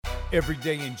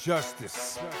Everyday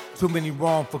injustice. Too many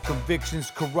wrongful convictions.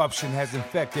 Corruption has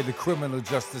infected the criminal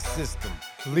justice system,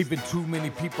 leaving too many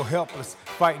people helpless,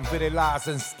 fighting for their lives.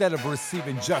 Instead of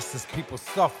receiving justice, people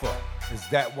suffer. Is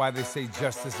that why they say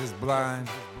justice is blind?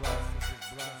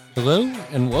 Hello,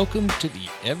 and welcome to the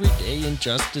Everyday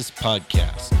Injustice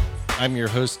Podcast. I'm your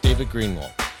host, David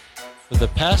Greenwald. For the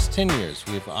past 10 years,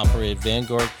 we have operated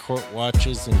Vanguard Court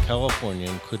Watches in California,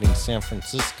 including San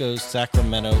Francisco,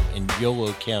 Sacramento, and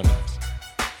Yolo counties.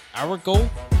 Our goal?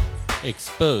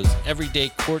 Expose everyday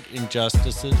court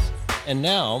injustices, and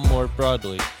now, more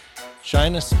broadly,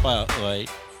 shine a spotlight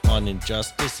on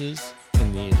injustices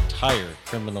in the entire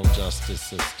criminal justice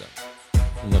system,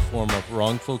 in the form of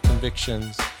wrongful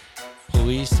convictions,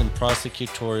 police and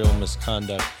prosecutorial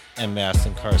misconduct, and mass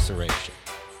incarceration.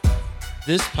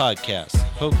 This podcast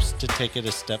hopes to take it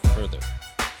a step further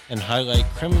and highlight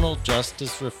criminal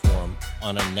justice reform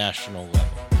on a national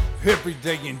level.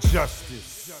 Everyday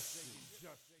injustice.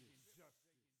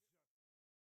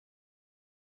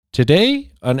 Today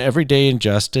on Everyday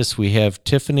Injustice, we have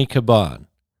Tiffany Caban.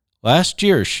 Last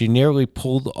year, she nearly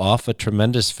pulled off a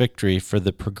tremendous victory for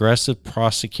the progressive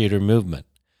prosecutor movement,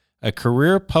 a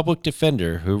career public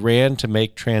defender who ran to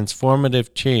make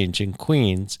transformative change in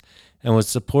Queens and was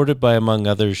supported by, among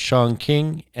others, Shaun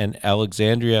King and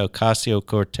Alexandria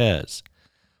Ocasio-Cortez.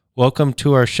 Welcome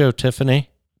to our show, Tiffany.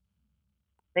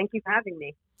 Thank you for having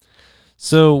me.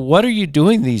 So what are you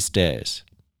doing these days?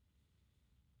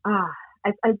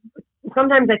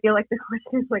 Sometimes I feel like the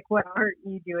question is like, what are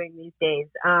you doing these days?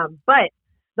 But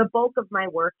the bulk of my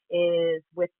work is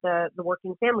with the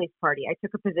Working Families Party. I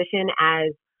took a position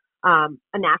as a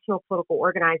national political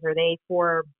organizer.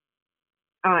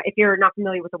 If you're not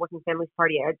familiar with the Working Families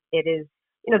Party, it is,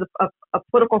 a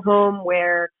political home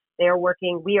where we are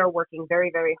working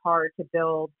very, very hard to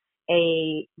build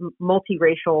a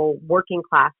multiracial working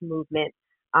class movement,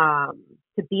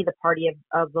 to be the party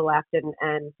of the left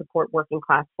and support working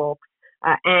class folks.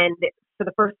 And for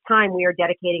the first time, we are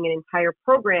dedicating an entire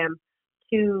program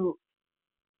to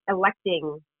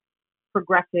electing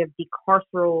progressive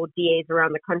decarceral DAs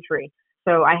around the country.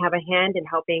 So I have a hand in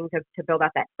helping to build out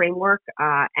that framework,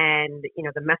 and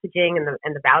the messaging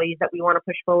and the values that we want to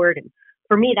push forward. And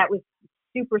for me, that was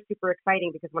super, super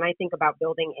exciting, because when I think about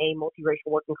building a multiracial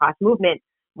working class movement,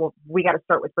 well, we got to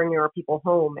start with bringing our people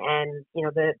home. And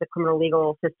the criminal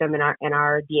legal system and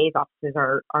our DA's offices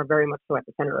are very much so at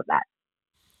the center of that.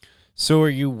 So are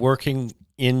you working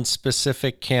in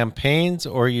specific campaigns,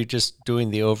 or are you just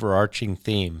doing the overarching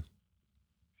theme?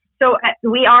 So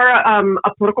we are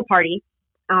a political party.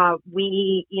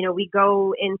 We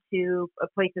go into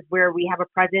places where we have a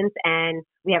presence, and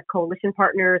we have coalition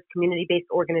partners, community-based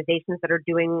organizations that are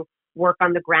doing work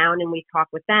on the ground, and we talk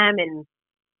with them and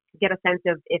get a sense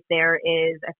of if there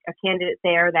is a candidate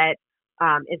there that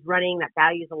is running, that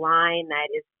values align, that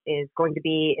is going to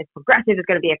be progressive, is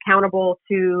going to be accountable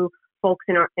to folks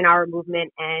in our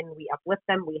movement, and we uplift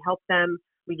them, we help them.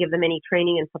 We give them any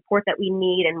training and support that we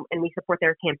need, and we support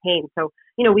their campaign. So,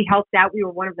 we helped out. We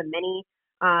were one of the many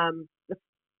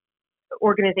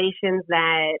organizations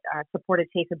that supported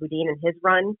Chesa Boudin in his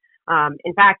run.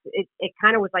 In fact, it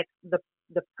kind of was like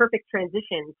the perfect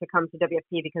transition to come to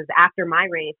WFP, because after my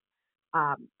race,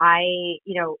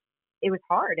 it was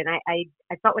hard, and I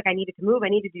felt like I needed to move. I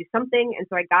needed to do something, and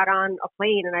so I got on a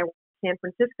plane and I went to San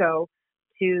Francisco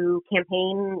to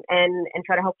campaign and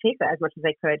try to help Chesa as much as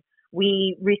I could.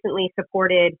 We recently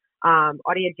supported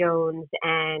Audia Jones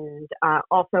and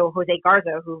also Jose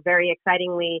Garza, who very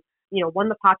excitingly, won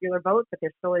the popular vote, but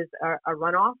there still is a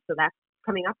runoff. So that's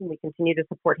coming up, and we continue to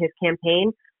support his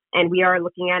campaign. And we are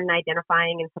looking at and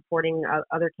identifying and supporting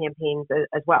other campaigns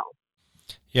as well.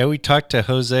 Yeah, we talked to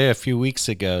Jose a few weeks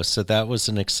ago, so that was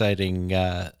an exciting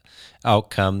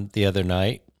outcome the other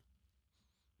night.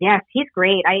 Yes, he's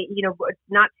great.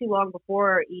 Not too long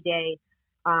before E-Day,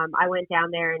 I went down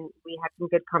there and we had some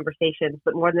good conversations,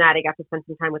 but more than that, I got to spend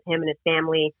some time with him and his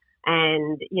family.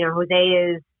 And,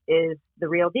 Jose is the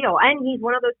real deal. And he's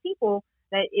one of those people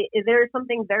that there's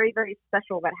something very, very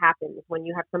special that happens when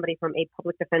you have somebody from a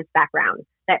public defense background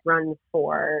that runs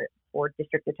for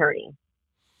district attorney.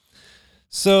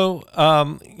 So,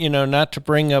 not to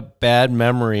bring up bad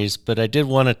memories, but I did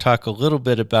want to talk a little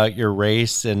bit about your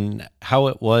race and how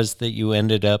it was that you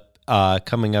ended up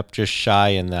coming up just shy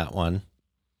in that one.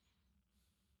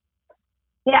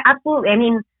 Yeah, absolutely. I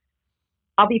mean,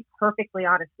 I'll be perfectly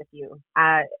honest with you.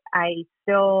 I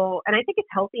think it's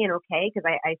healthy and okay, because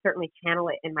I certainly channel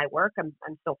it in my work. I'm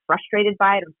still frustrated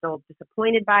by it. I'm still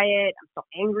disappointed by it. I'm still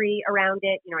angry around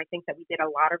it. I think that we did a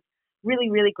lot of really,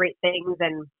 really great things.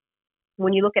 And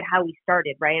when you look at how we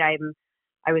started, right, I'm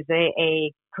I was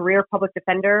a career public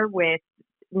defender with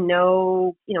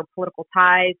no, political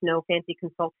ties, no fancy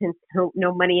consultants,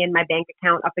 no money in my bank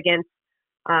account up against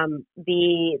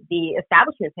the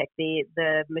establishment pick,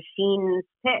 the machines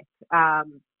pick,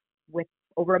 with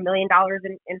over $1 million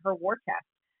in her war chest.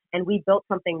 And we built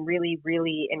something really,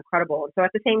 really incredible. And so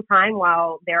at the same time,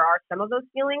 while there are some of those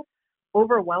feelings,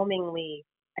 overwhelmingly,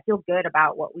 I feel good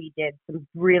about what we did. Some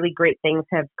really great things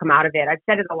have come out of it. I've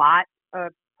said it a lot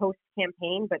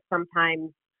post-campaign, but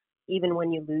sometimes even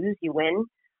when you lose, you win.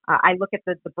 I look at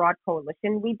the broad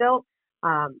coalition we built.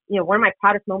 One of my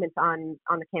proudest moments on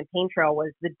the campaign trail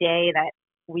was the day that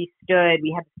we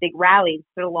had this big rally,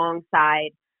 stood alongside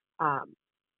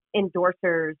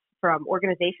endorsers from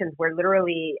organizations where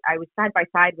literally I was side by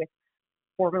side with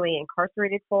formerly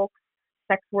incarcerated folks,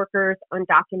 sex workers,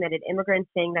 undocumented immigrants,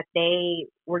 saying that they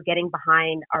were getting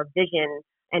behind our vision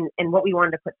and what we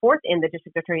wanted to put forth in the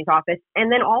district attorney's office.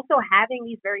 And then also having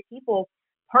these very people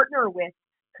partner with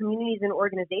communities and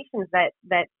organizations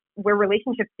that where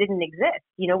relationships didn't exist.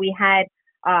 We had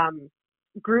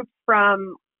groups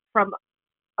from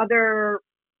other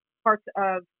parts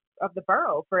of the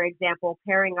borough, for example,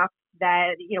 pairing up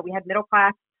that, we had middle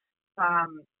class,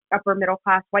 upper middle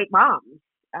class white moms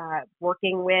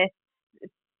working with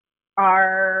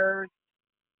our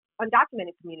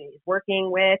undocumented communities,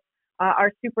 working with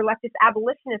our super leftist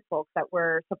abolitionist folks that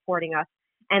were supporting us.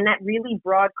 And that really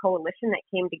broad coalition that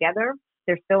came together,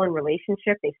 they're still in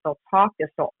relationship. They still talk.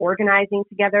 They're still organizing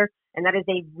together. And that is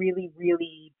a really,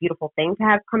 really beautiful thing to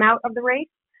have come out of the race.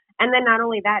 And then not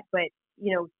only that, but,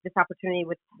 this opportunity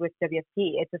with WFP,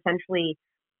 it's essentially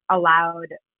allowed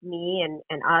me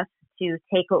and us to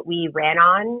take what we ran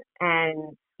on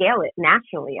and scale it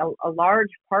nationally. A large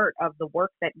part of the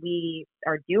work that we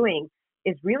are doing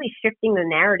is really shifting the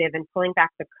narrative and pulling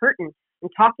back the curtain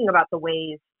and talking about the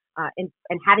ways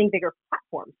and having bigger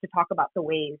platforms to talk about the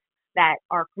ways that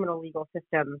our criminal legal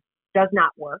system does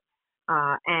not work,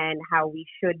 and how we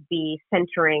should be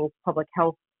centering public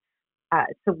health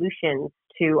solutions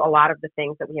to a lot of the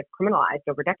things that we have criminalized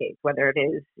over decades, whether it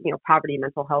is, poverty,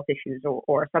 mental health issues,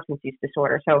 or substance use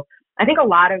disorder. So I think a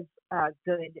lot of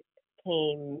good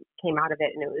came out of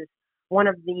it, and it was one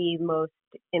of the most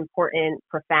important,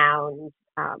 profound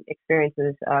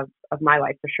experiences of my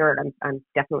life for sure. And I'm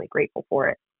definitely grateful for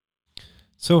it.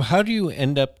 So how do you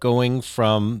end up going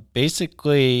from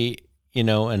basically,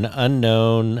 an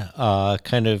unknown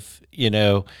kind of,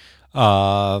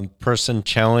 person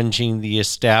challenging the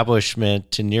establishment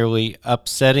to nearly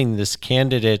upsetting this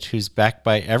candidate who's backed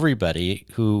by everybody,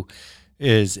 who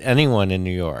is anyone in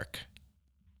New York?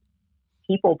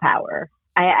 People power.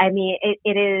 I mean,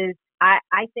 it is,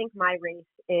 I think my race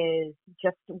is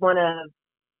just one of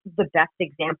the best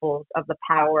examples of the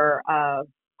power of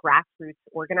grassroots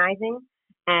organizing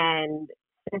and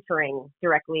centering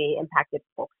directly impacted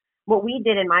folks. What we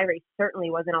did in my race certainly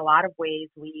was, in a lot of ways,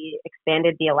 we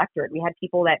expanded the electorate. We had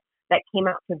people that came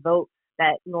out to vote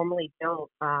that normally don't,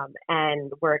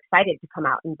 and were excited to come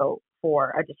out and vote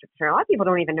for a district attorney. A lot of people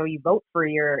don't even know you vote for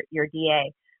your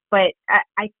DA. But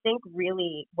I think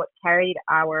really what carried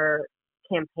our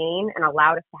campaign and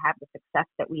allowed us to have the success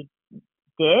that we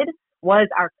did was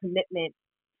our commitment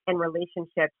and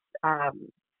relationships,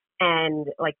 and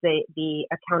like the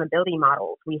accountability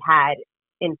models we had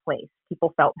in place.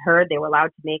 People felt heard. They were allowed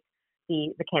to make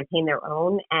the campaign their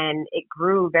own, and it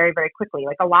grew very, very quickly.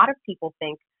 Like, a lot of people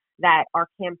think that our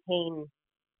campaign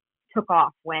took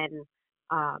off when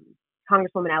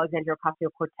Congresswoman Alexandria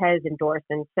Ocasio-Cortez endorsed,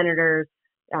 and Senators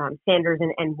Sanders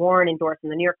and Warren endorsed,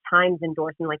 and the New York Times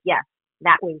endorsed, and yes,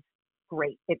 that was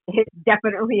great. It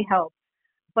definitely helped.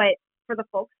 But for the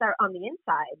folks that are on the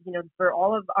inside, for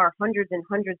all of our hundreds and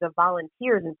hundreds of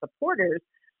volunteers and supporters,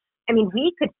 I mean,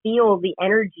 we could feel the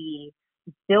energy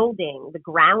building, the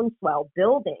groundswell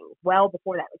building well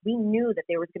before that. We knew that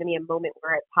there was going to be a moment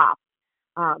where it popped,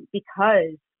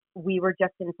 because we were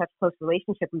just in such close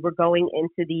relationship. We were going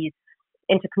into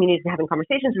communities and having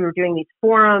conversations. We were doing these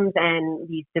forums and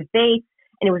these debates,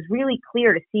 and it was really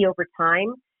clear to see over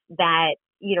time that,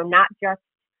 not just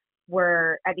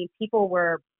people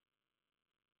were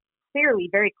clearly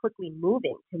very quickly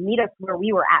moving to meet us where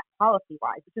we were at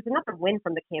policy-wise, which is another win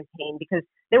from the campaign, because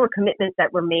there were commitments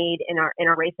that were made in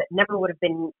our race that never would have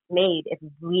been made if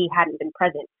we hadn't been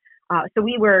present. So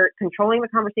we were controlling the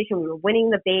conversation. We were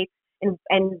winning the debates,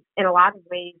 and in a lot of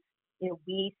ways,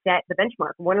 we set the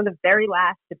benchmark. One of the very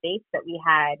last debates that we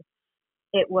had,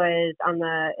 it was on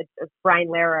it's Brian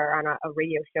Lehrer on a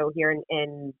radio show here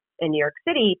in New York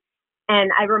City,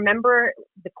 and I remember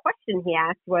the question he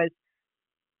asked was,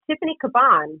 Tiffany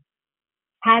Caban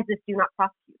has this do not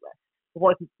prosecute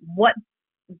list. What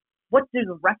what do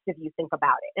the rest of you think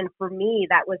about it? And for me,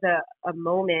 that was a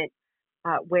moment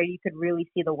where you could really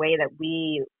see the way that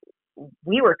we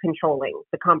were controlling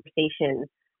the conversation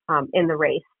in the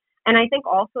race. And I think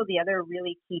also the other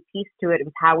really key piece to it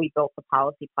was how we built the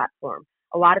policy platform.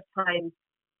 A lot of times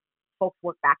folks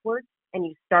work backwards and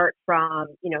you start from,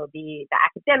 the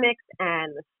academics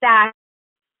and the stats,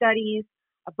 studies,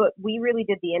 but we really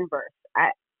did the inverse.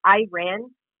 I ran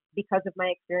because of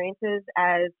my experiences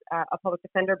as a public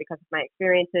defender, because of my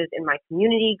experiences in my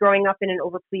community growing up in an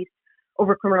over-policed,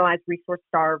 over-criminalized,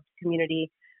 resource-starved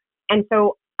community. And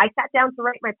so I sat down to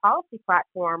write my policy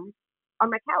platform on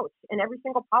my couch, and every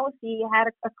single policy had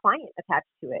a client attached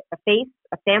to it, a face,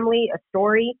 a family, a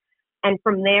story. And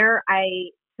from there, I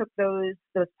took those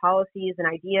policies and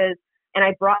ideas, and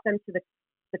I brought them to the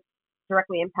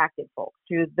directly impacted folks,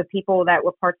 to the people that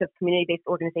were parts of community-based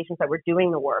organizations that were doing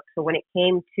the work. So when it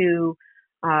came to,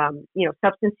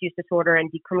 substance use disorder and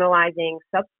decriminalizing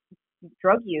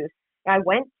drug use, I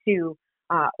went to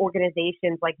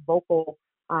organizations like Vocal,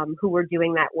 who were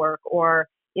doing that work. Or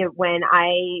when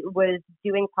I was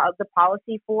doing the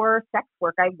policy for sex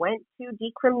work, I went to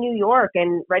Decrim New York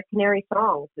and Red Canary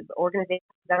Songs, organizations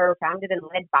that are founded and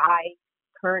led by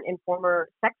current and former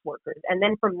sex workers. And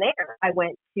then from there, I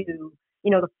went to,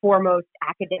 the foremost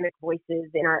academic voices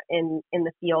in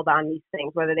the field on these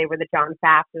things, whether they were the John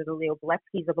Pfaff or the Leo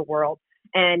Gillespie's of the world.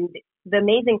 And the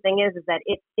amazing thing is that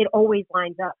it always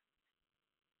lines up.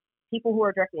 People who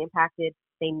are directly impacted,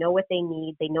 they know what they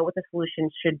need, they know what the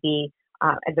solutions should be.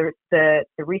 The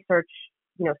research,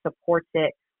 supports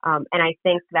it. And I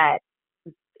think that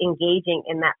engaging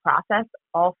in that process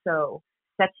also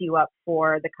sets you up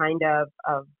for the kind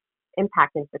of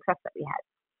impact and success that we had.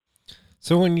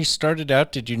 So when you started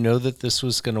out, did you know that this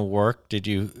was going to work? Did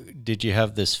you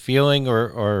have this feeling,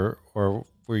 or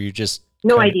were you just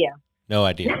no idea? No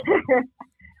idea.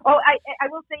 Oh, I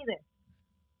will say this.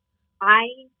 I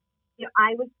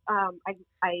was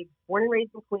born and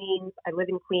raised in Queens. I live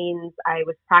in Queens. I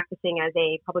was practicing as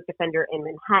a public defender in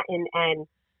Manhattan, and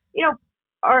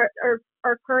our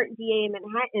current DA in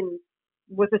Manhattan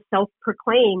was a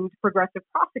self-proclaimed progressive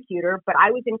prosecutor, but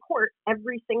I was in court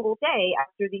every single day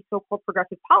after these so-called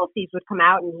progressive policies would come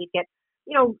out, and he'd get,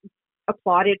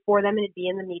 applauded for them, and it'd be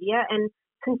in the media. And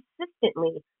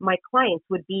consistently, my clients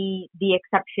would be the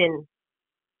exception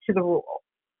to the rule.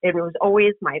 It was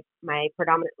always my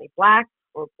predominantly Black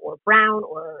or brown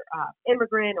or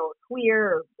immigrant or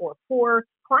queer or poor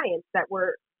clients that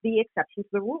were the exception to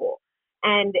the rule.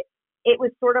 And it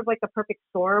was sort of like the perfect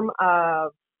storm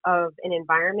of an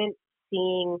environment,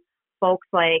 seeing folks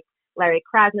like Larry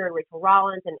Krasner and Rachel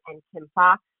Rollins and Kim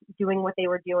Foxx doing what they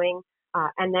were doing.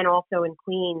 And then also in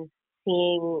Queens,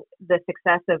 seeing the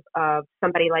success of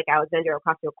somebody like Alexandria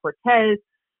Ocasio-Cortez,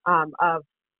 of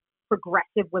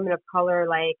progressive women of color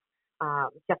like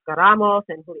Jessica Ramos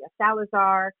and Julia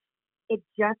Salazar. It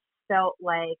just felt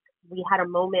like we had a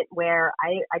moment where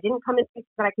I didn't come in thinking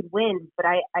that I could win, but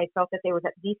I felt that there was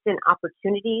at least an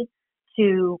opportunity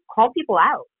to call people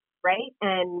out, right?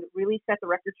 And really set the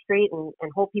record straight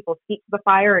and hold people's feet to the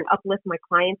fire and uplift my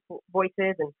clients'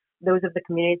 voices and those of the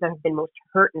communities that have been most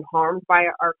hurt and harmed by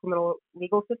our criminal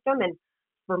legal system. And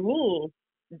for me,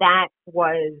 that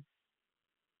was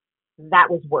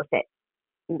worth it.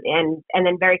 And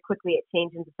then very quickly it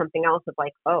changed into something else of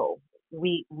like, oh,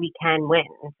 we can win.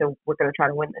 And so we're going to try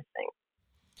to win this thing.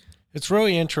 It's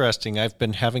really interesting. I've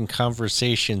been having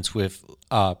conversations with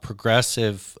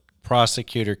progressive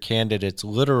prosecutor candidates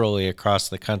literally across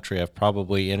the country. I've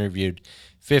probably interviewed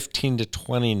 15 to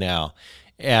 20 now.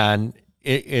 And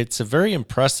it's a very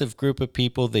impressive group of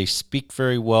people. They speak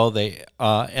very well.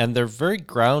 And they're very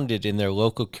grounded in their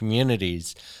local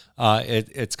communities.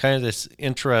 It's kind of this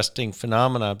interesting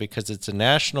phenomena because it's a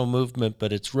national movement,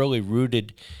 but it's really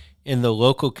rooted in the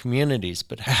local communities.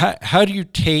 But how do you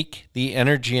take the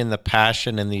energy and the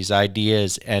passion and these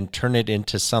ideas and turn it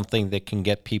into something that can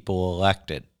get people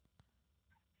elected?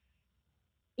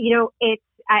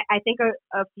 I think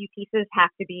a few pieces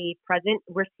have to be present.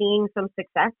 We're seeing some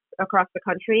success across the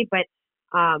country, but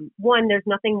one, there's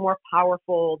nothing more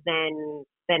powerful than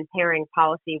pairing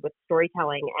policy with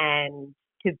storytelling. And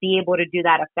to be able to do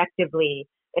that effectively,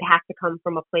 it has to come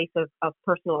from a place of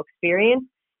personal experience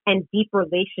and deep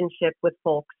relationship with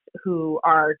folks who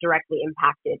are directly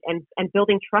impacted, and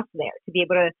building trust there to be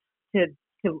able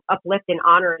to uplift and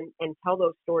honor and tell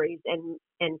those stories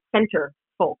and center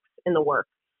folks in the work.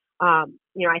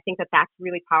 I think that that's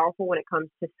really powerful when it comes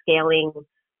to scaling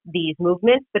these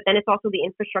movements, but then it's also the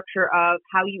infrastructure of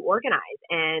how you organize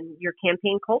and your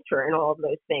campaign culture and all of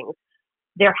those things.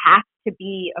 There has to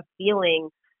be a feeling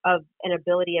of an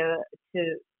ability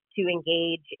to to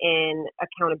engage in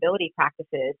accountability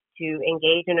practices, to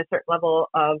engage in a certain level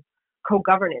of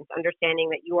co-governance, understanding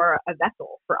that you are a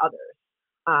vessel for others,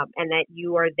 and that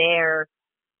you are there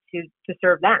to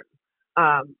serve them.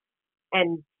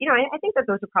 And, I think that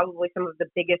those are probably some of the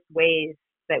biggest ways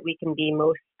that we can be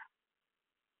most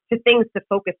to things to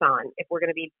focus on if we're going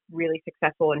to be really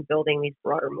successful in building these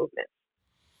broader movements.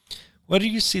 What do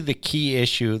you see the key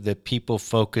issue that people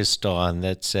focused on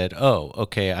that said, oh,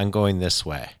 okay, I'm going this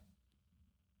way?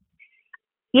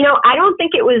 I don't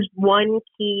think it was one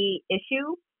key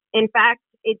issue. In fact,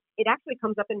 it actually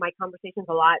comes up in my conversations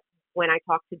a lot when I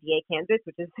talk to DA candidates,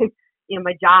 which is,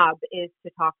 my job is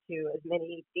to talk to as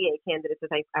many DA candidates as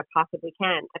I possibly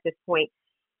can at this point.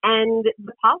 And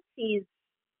the policies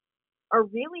are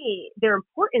really, they're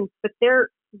important, but they're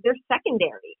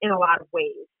secondary in a lot of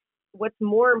ways. What's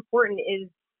more important is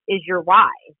your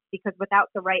why, because without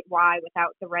the right why,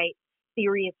 without the right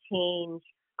theory of change,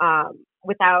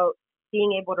 without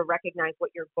being able to recognize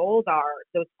what your goals are,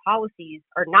 those policies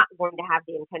are not going to have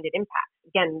the intended impact.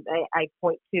 Again, I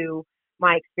point to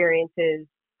my experiences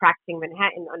practicing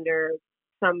Manhattan under,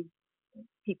 some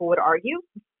people would argue,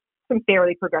 some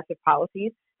fairly progressive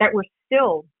policies that were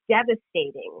still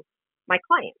devastating my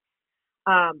clients.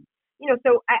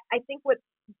 So I think what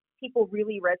people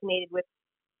really resonated with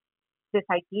this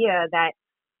idea that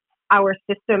our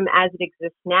system as it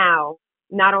exists now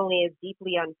not only is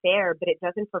deeply unfair, but it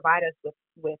doesn't provide us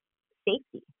with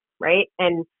safety, right?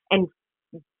 And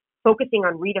focusing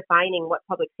on redefining what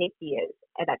public safety is,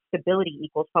 and that stability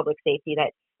equals public safety,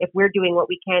 that if we're doing what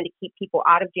we can to keep people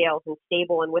out of jails and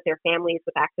stable and with their families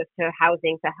with access to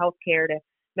housing, to healthcare, to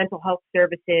mental health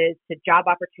services, to job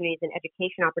opportunities and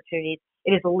education opportunities,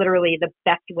 it is literally the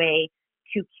best way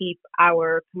to keep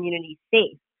our communities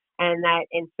safe. And that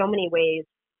in so many ways,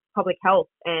 public health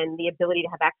and the ability to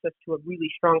have access to a really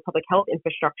strong public health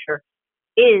infrastructure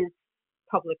is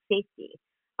public safety.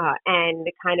 And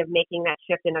kind of making that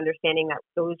shift and understanding that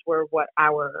those were what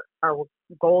our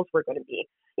goals were going to be.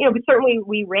 But certainly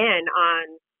we ran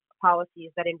on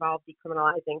policies that involved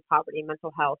decriminalizing poverty,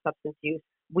 mental health, substance use.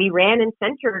 We ran and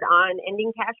centered on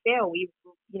ending cash bail. We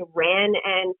ran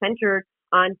and centered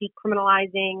on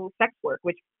decriminalizing sex work,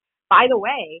 which, by the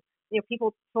way,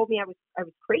 people told me I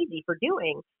was crazy for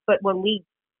doing. But when we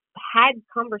had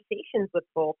conversations with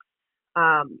folks,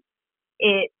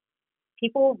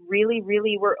 people really,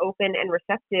 really were open and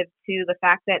receptive to the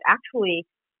fact that actually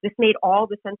this made all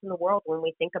the sense in the world when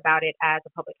we think about it as a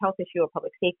public health issue, a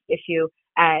public safety issue,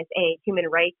 as a human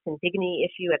rights and dignity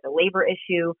issue, as a labor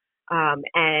issue.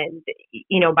 And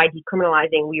by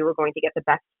decriminalizing, we were going to get the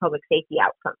best public safety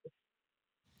outcomes.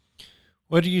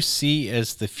 What do you see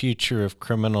as the future of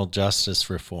criminal justice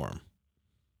reform?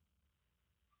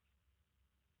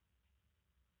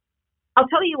 I'll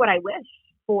tell you what I wish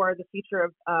for the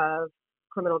future of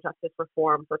criminal justice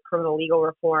reform, for criminal legal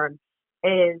reform,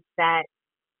 is that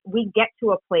we get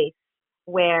to a place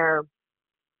where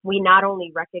we not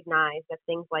only recognize that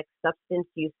things like substance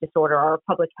use disorder are a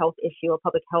public health issue, a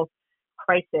public health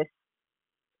crisis,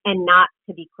 and not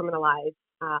to be criminalized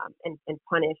and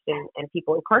punished and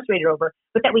people incarcerated over,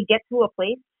 but that we get to a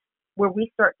place where we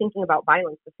start thinking about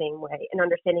violence the same way and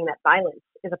understanding that violence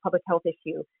is a public health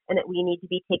issue and that we need to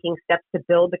be taking steps to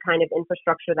build the kind of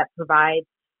infrastructure that provides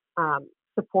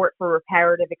support for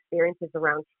reparative experiences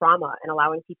around trauma and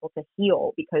allowing people to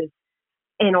heal, because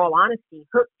in all honesty,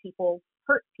 hurt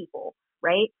people,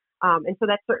 right? And so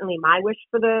that's certainly my wish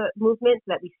for the movement,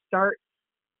 that we start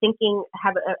thinking,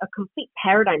 have a complete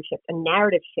paradigm shift, a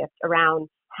narrative shift around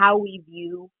how we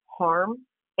view harm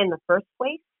in the first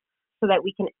place, so that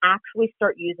we can actually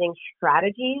start using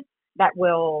strategies that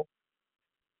will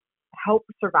help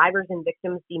survivors and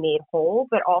victims be made whole,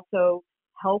 but also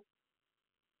help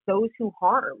those who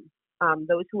harm,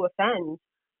 those who offend,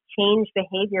 change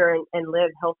behavior and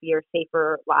live healthier,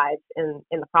 safer lives in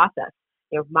the process.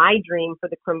 My dream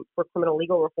for criminal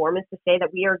legal reform is to say that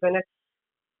we are going to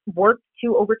work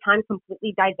to, over time,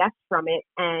 completely divest from it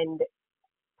and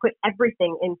put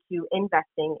everything into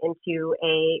investing into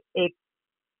a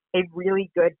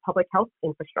really good public health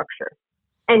infrastructure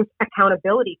and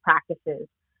accountability practices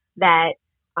that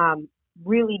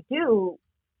really do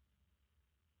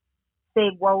say,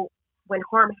 well, when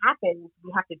harm happens,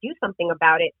 we have to do something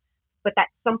about it, but that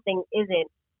something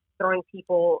isn't throwing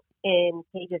people in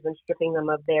cages and stripping them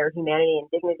of their humanity and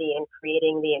dignity and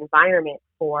creating the environment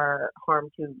for harm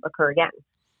to occur again.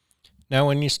 Now,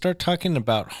 when you start talking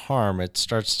about harm, it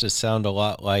starts to sound a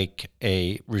lot like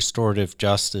a restorative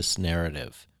justice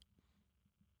narrative.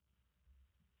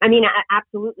 I mean,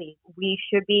 absolutely. We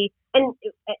should be, and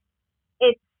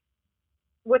it's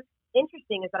what's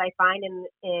interesting is that I find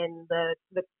in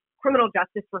the criminal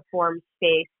justice reform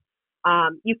space,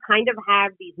 you kind of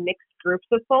have these mixed groups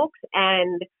of folks,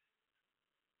 and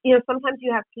sometimes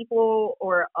you have people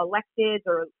or electeds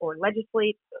or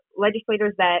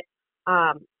legislators that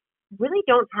really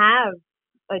don't have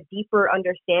a deeper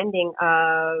understanding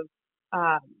um,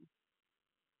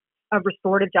 of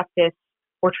restorative justice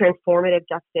or transformative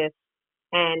justice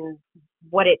and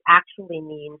what it actually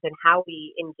means and how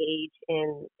we engage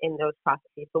in those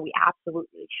processes. So we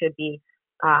absolutely should be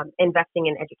investing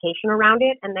in education around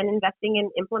it, and then investing in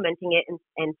implementing it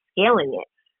and scaling it.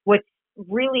 What's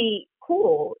really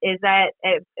cool is that,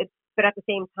 but at the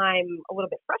same time a little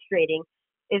bit frustrating,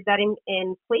 is that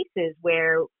in places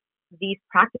where these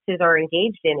practices are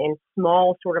engaged in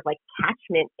small sort of like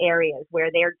catchment areas where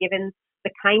they're given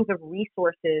the kinds of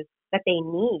resources that they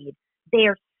need, they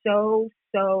are so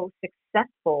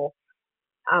successful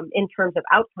in terms of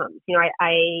outcomes.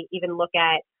 I even look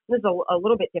at, this is a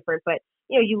little bit different, but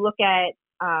you look at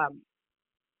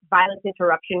violence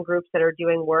interruption groups that are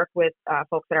doing work with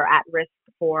folks that are at risk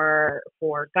for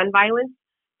gun violence,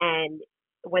 and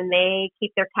when they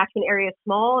keep their catchment areas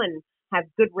small and have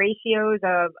good ratios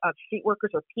of street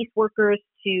workers or peace workers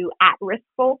to at-risk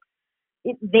folks,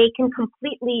 they can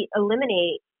completely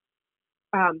eliminate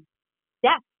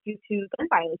deaths due to gun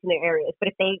violence in their areas. But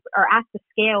if they are asked to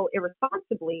scale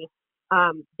irresponsibly,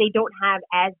 they don't have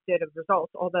as good of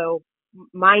results. Although,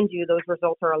 mind you, those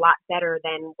results are a lot better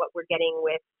than what we're getting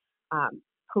with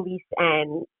police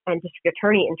and district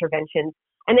attorney interventions.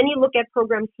 And then you look at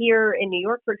programs here in New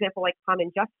York, for example, like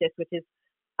Common Justice, which is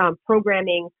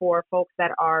programming for folks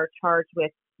that are charged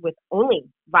with only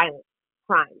violent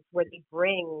crimes, where they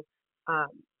bring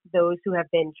those who have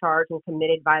been charged and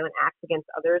committed violent acts against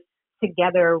others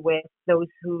together with those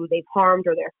who they've harmed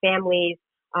or their families,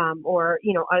 or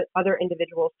other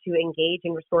individuals, to engage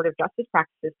in restorative justice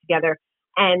practices together.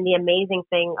 And the amazing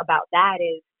thing about that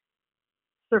is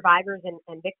survivors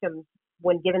and victims,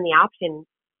 when given the option,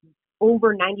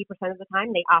 over 90% of the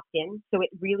time they opt in. So it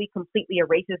really completely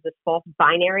erases this false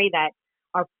binary that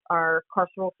our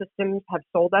carceral systems have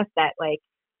sold us, that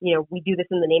we do this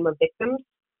in the name of victims,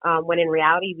 when in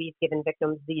reality we've given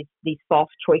victims these false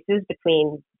choices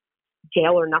between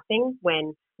jail or nothing,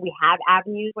 when we have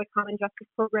avenues like common justice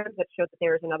programs that show that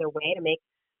there is another way to make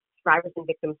survivors and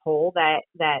victims whole,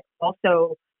 that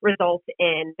also result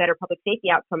in better public safety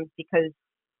outcomes, because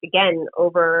again,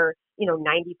 over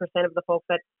 90% of the folks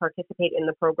that participate in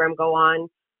the program go on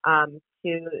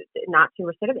to not to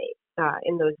recidivate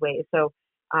in those ways. So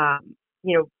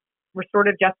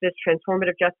restorative justice,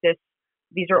 transformative justice,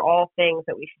 these are all things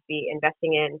that we should be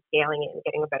investing in, scaling it, and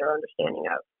getting a better understanding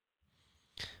of.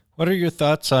 What are your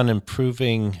thoughts on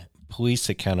improving police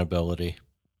accountability?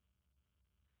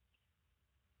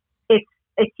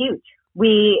 It's huge.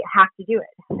 We have to do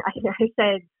it. I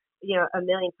said, a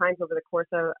million times over the course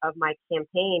of my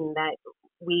campaign that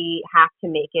we have to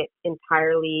make it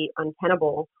entirely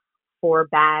untenable for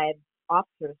bad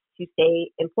officers to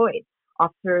stay employed.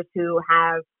 Officers who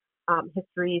have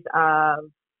histories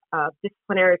of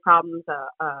disciplinary problems,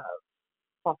 of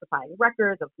falsifying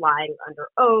records, of lying under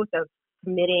oath, of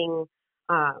committing,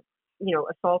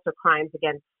 assaults or crimes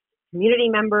against community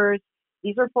members.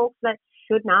 These are folks that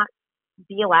should not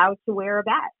be allowed to wear a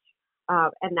badge,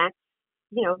 and that's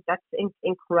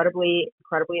incredibly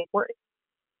important.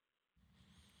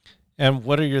 And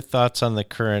what are your thoughts on the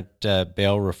current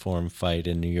bail reform fight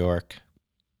in New York?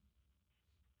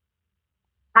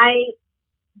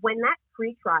 When that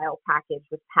pretrial package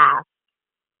was passed,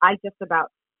 I just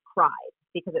about cried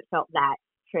because it felt that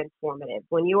transformative.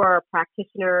 When you are a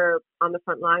practitioner on the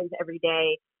front lines every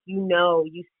day,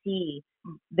 you see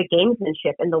the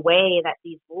gamesmanship and the way that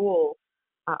these rules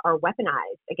are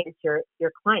weaponized against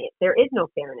your client. There is no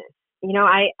fairness.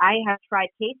 I have tried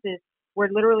cases where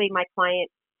literally my client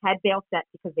had bail set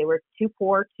because they were too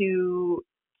poor to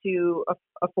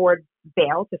afford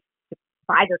bail, to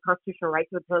buy their constitutional right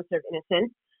to the presumption of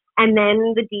innocence. And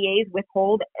then the DAs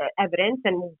withhold evidence,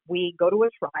 and we go to a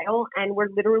trial, and we're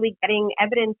literally getting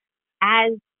evidence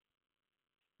as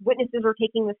witnesses are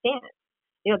taking the stand.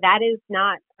 That is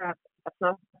not that's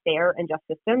not a fair and just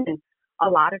system. And a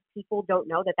lot of people don't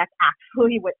know that that's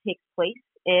actually what takes place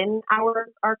in our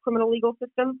criminal legal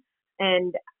system.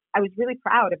 And I was really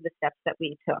proud of the steps that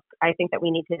we took. I think that we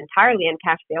need to entirely end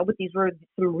cash bail, but these were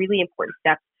some really important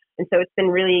steps. And so it's been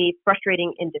really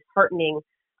frustrating and disheartening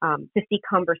to see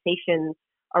conversations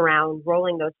around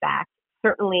rolling those back.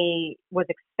 Certainly was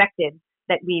expected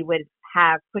that we would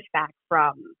have pushback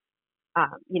from,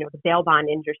 the bail bond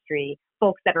industry,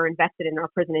 folks that are invested in our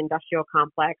prison industrial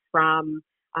complex, from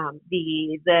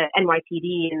the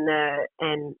NYPD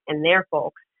and their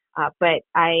folks. But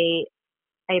I'm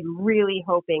really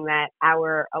hoping that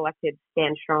our elected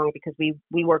stand strong because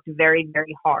we worked very,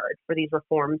 very hard for these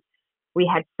reforms. We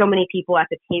had so many people at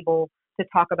the table to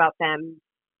talk about them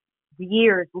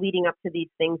years leading up to these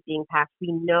things being passed.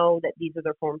 We know that these are the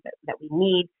reforms that we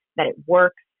need, that it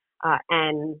works,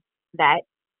 and that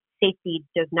safety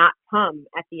does not come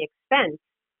at the expense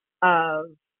of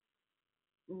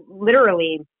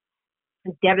literally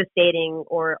devastating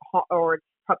or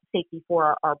safety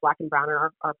for our Black and Brown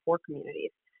and our poor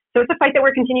communities. So it's a fight that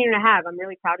we're continuing to have. I'm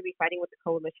really proud to be fighting with the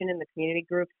coalition and the community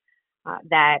groups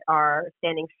that are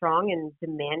standing strong and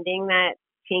demanding that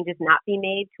changes not be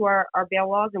made to our bail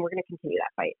laws, and we're going to continue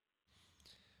that fight.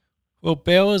 Well,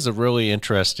 bail is a really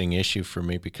interesting issue for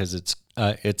me because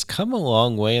it's come a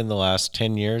long way in the last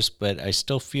 10 years, but I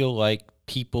still feel like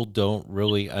people don't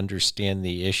really understand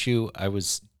the issue. I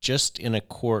was just in a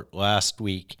court last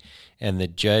week, and the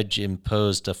judge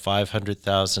imposed a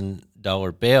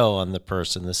 $500,000 bail on the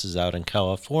person. This is out in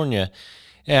California.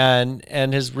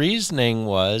 And his reasoning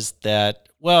was that,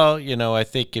 well, I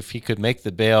think if he could make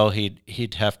the bail,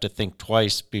 he'd have to think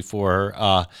twice before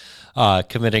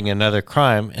committing another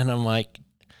crime. And I'm like,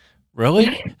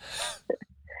 really?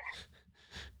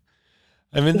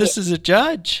 I mean, this is a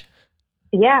judge.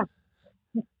 Yeah.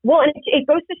 Well, and it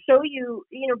goes to show you,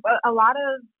 a lot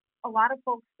of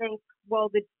folks think, well,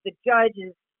 the judge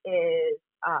is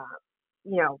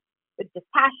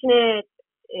dispassionate,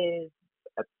 is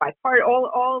by part,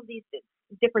 all of these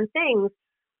different things,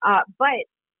 but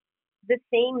the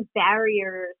same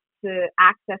barriers to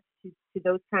access to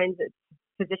those kinds of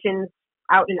positions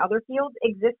out in other fields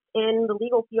exist in the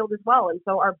legal field as well. And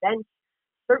so our bench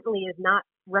certainly is not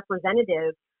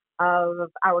representative of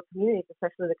our communities,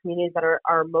 especially the communities that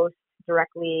are most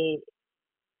directly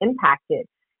impacted.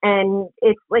 And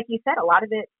it's like you said, a lot of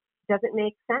it doesn't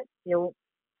make sense.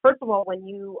 First of all, when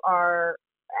you are,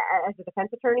 as a defense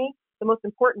attorney, the most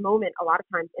important moment a lot of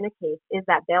times in a case is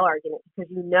that bail argument,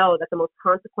 because you know that the most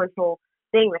consequential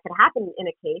thing that could happen in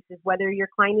a case is whether your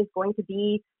client is going to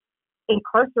be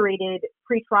incarcerated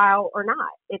pre-trial or not.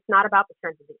 It's not about the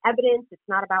strength of the evidence. It's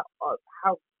not about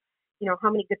how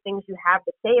many good things you have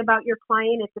to say about your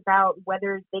client. It's about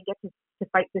whether they get to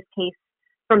fight this case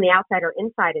from the outside or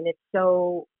inside. And it's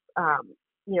so,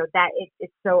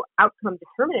 it's so outcome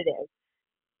determinative.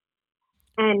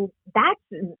 And that's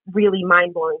really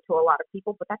mind-blowing to a lot of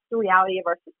people, but that's the reality of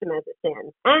our system as it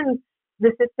stands. And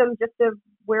the system just of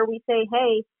where we say,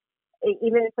 hey,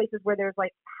 even in places where there's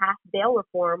like half bail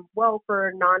reform, well,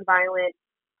 for nonviolent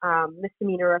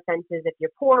misdemeanor offenses, if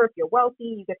you're poor, if you're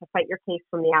wealthy, you get to fight your case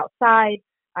from the outside.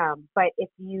 But if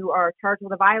you are charged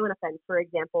with a violent offense, for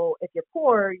example, if you're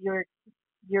poor, you're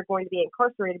going to be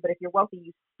incarcerated. But if you're wealthy,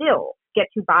 you still get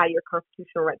to buy your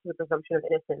constitutional right to the presumption of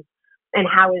innocence. And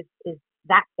how is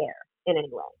that fair in any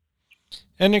way?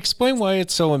 And explain why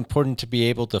it's so important to be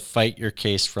able to fight your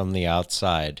case from the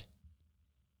outside.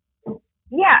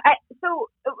 Yeah. So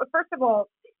first of all,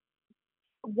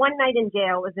 one night in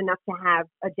jail is enough to have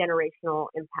a generational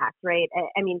impact, right?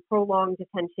 I mean, prolonged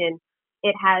detention,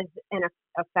 it has an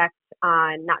effect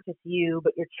on not just you,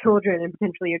 but your children and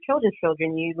potentially your children's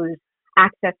children. You lose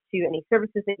access to any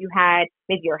services that you had,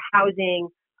 maybe your housing,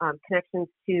 connections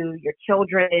to your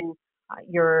children,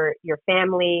 your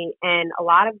family, and a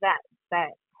lot of that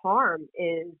harm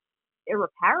is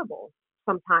irreparable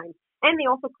sometimes. And they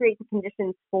also create the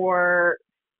conditions for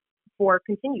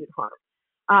continued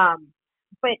harm.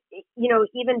 But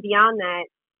even beyond that,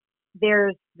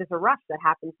 there's a rush that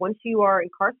happens. Once you are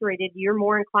incarcerated, you're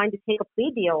more inclined to take a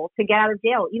plea deal to get out of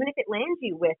jail, even if it lands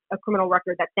you with a criminal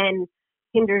record that then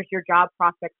hinders your job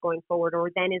prospects going forward,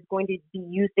 or then is going to be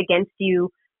used against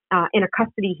you in a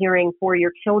custody hearing for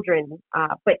your children.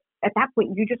 But at that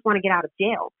point, you just want to get out of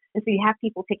jail. And so you have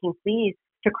people taking pleas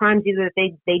to crimes either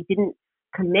that they didn't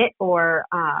commit or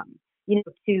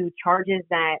to charges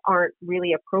that aren't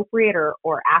really appropriate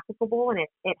or applicable, and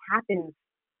it happens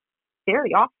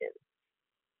fairly often.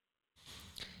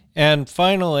 And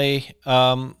finally,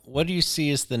 what do you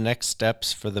see as the next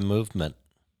steps for the movement?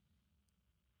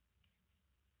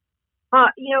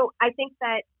 I think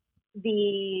that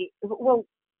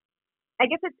I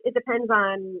guess it depends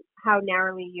on how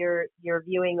narrowly you're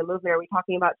viewing the movement. Are we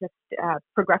talking about just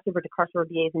progressive or decarcerable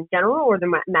DAs in general, or the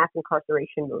mass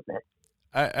incarceration movement?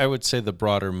 I would say the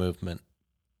broader movement.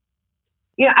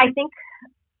 I think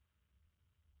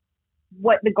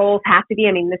what the goals have to be.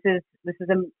 I mean, this is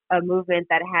a movement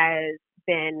that has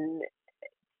been.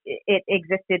 It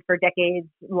existed for decades,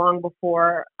 long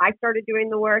before I started doing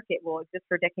the work. It will exist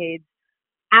for decades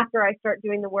after I start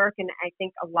doing the work, and I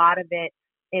think a lot of it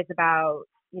is about,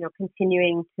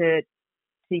 continuing to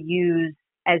use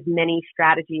as many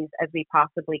strategies as we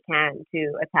possibly can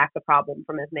to attack the problem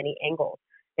from as many angles.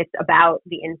 It's about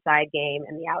the inside game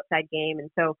and the outside game.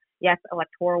 And so, yes,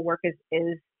 electoral work is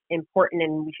important,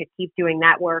 and we should keep doing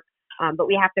that work. But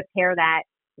we have to pair that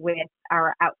with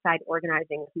our outside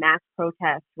organizing, with mass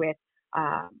protests, with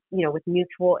with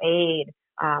mutual aid,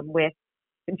 with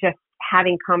just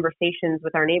having conversations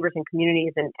with our neighbors and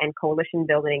communities, and coalition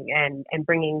building, and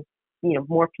bringing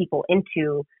more people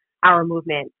into our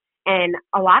movement. And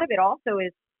a lot of it also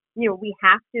is, we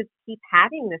have to keep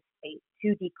having this space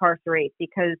to decarcerate,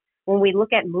 because when we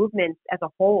look at movements as a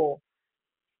whole,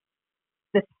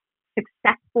 the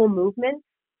successful movements,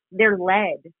 they're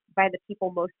led by the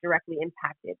people most directly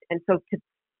impacted. And so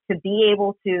to be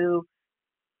able to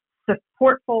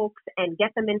support folks and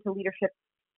get them into leadership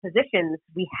positions,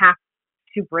 we have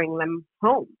to bring them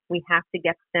home. We have to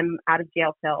get them out of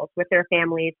jail cells with their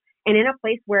families, and in a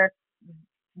place where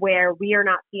we are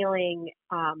not feeling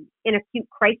in acute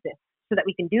crisis, so that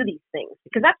we can do these things.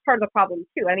 Because that's part of the problem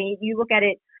too. I mean, you look at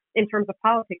it in terms of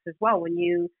politics as well. When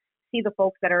you see the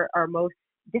folks that are most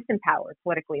disempowered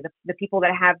politically, the people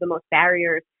that have the most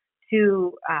barriers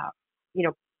to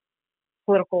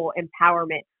political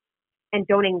empowerment and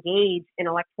don't engage in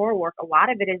electoral work, a lot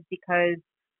of it is because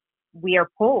we are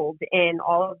pulled in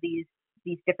all of these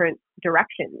different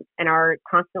directions and are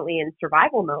constantly in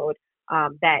survival mode,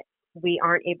 that we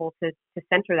aren't able to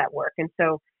center that work. And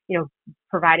so,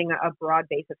 providing a broad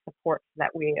base of support so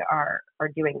that we are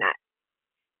doing that.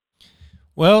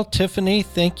 Well, Tiffany,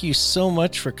 thank you so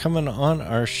much for coming on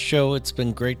our show. It's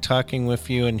been great talking with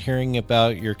you and hearing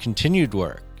about your continued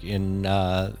work in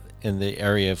the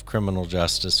area of criminal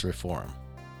justice reform.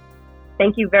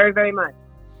 Thank you very, very much.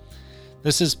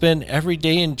 This has been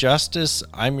Everyday in Justice.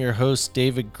 I'm your host,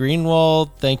 David Greenwald.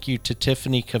 Thank you to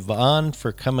Tiffany Kavan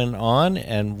for coming on,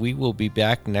 and we will be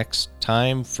back next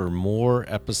time for more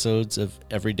episodes of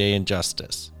Everyday in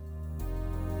Justice.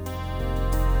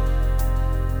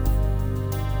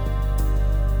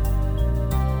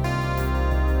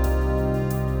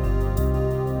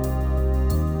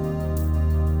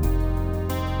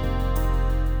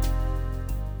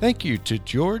 Thank you to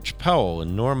George Powell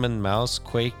and Norman Mouse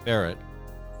Quake Barrett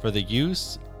for the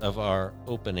use of our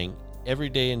opening,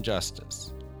 Everyday in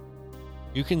Justice.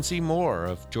 You can see more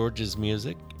of George's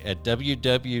music at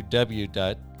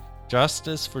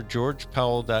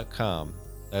www.justiceforgeorgepowell.com.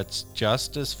 That's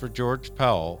Justice for George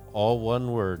Powell, all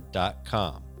one word,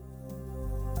 .com.